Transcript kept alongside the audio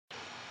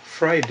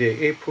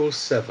Friday, April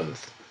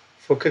 7th.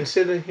 For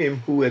consider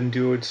him who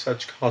endured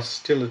such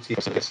hostility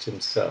against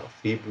himself.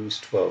 Hebrews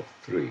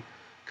 12:3.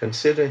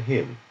 Consider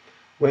him.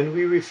 When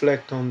we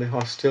reflect on the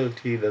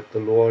hostility that the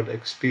Lord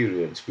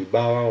experienced, we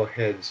bow our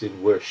heads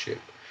in worship.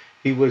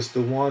 He was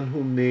the one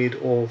who made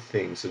all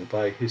things, and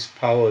by his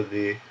power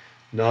they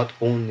not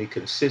only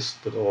consist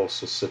but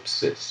also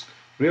subsist.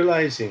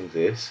 Realizing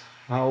this,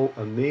 how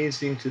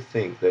amazing to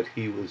think that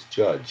he was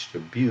judged,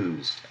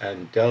 abused,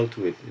 and dealt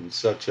with in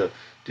such a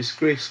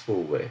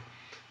disgraceful way.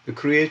 The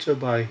Creator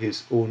by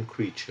his own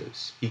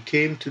creatures. He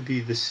came to be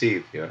the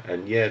Savior,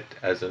 and yet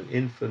as an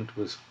infant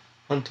was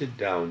hunted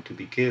down to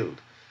be killed.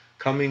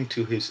 Coming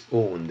to his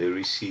own, they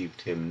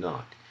received him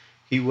not.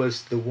 He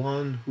was the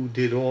one who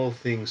did all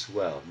things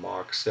well,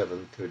 Mark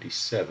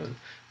 7:37,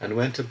 and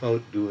went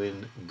about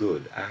doing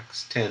good,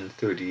 Acts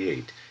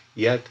 10:38.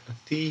 Yet a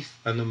thief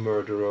and a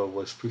murderer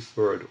was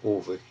preferred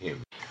over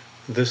him.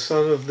 The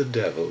son of the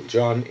devil,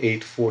 John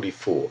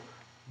 8:44.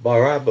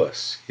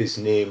 Barabbas, his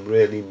name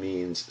really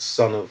means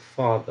son of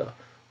father,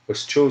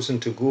 was chosen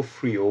to go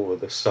free over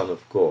the Son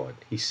of God.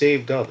 He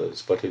saved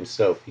others, but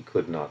himself he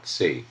could not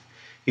save.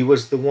 He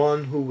was the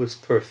one who was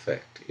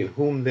perfect, in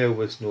whom there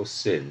was no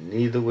sin,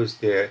 neither was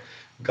there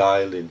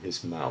guile in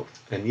his mouth.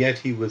 And yet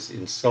he was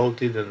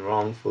insulted and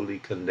wrongfully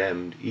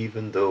condemned,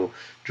 even though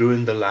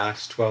during the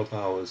last 12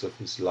 hours of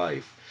his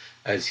life,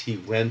 as he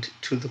went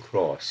to the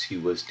cross, he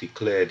was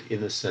declared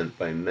innocent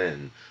by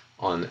men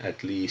on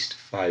at least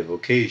 5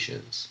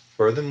 occasions.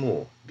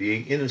 Furthermore,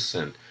 being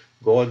innocent,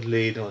 God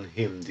laid on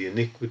him the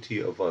iniquity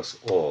of us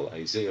all,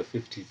 Isaiah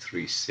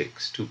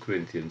 53:6, 2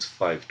 Corinthians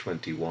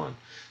 5:21.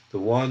 The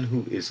one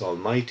who is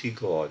Almighty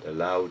God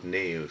allowed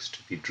nails to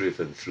be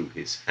driven through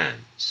his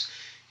hands.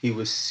 He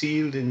was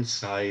sealed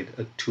inside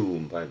a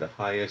tomb by the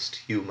highest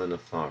human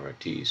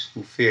authorities,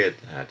 who feared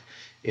that,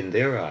 in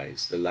their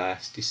eyes, the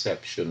last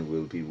deception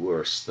will be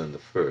worse than the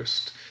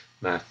first,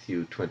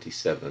 Matthew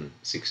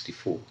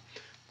 27:64.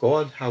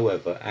 God,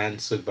 however,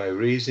 answered by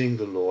raising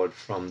the Lord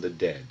from the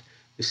dead.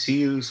 The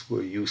seals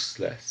were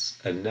useless,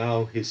 and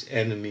now his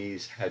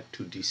enemies had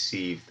to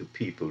deceive the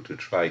people to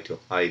try to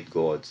hide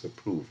God's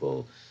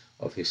approval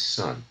of his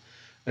Son.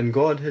 And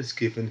God has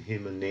given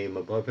him a name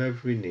above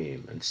every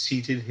name, and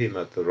seated him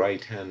at the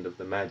right hand of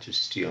the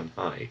Majesty on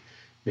high.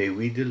 May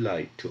we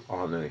delight to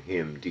honor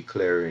him,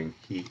 declaring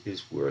he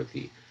is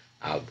worthy.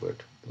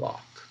 Albert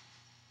Block.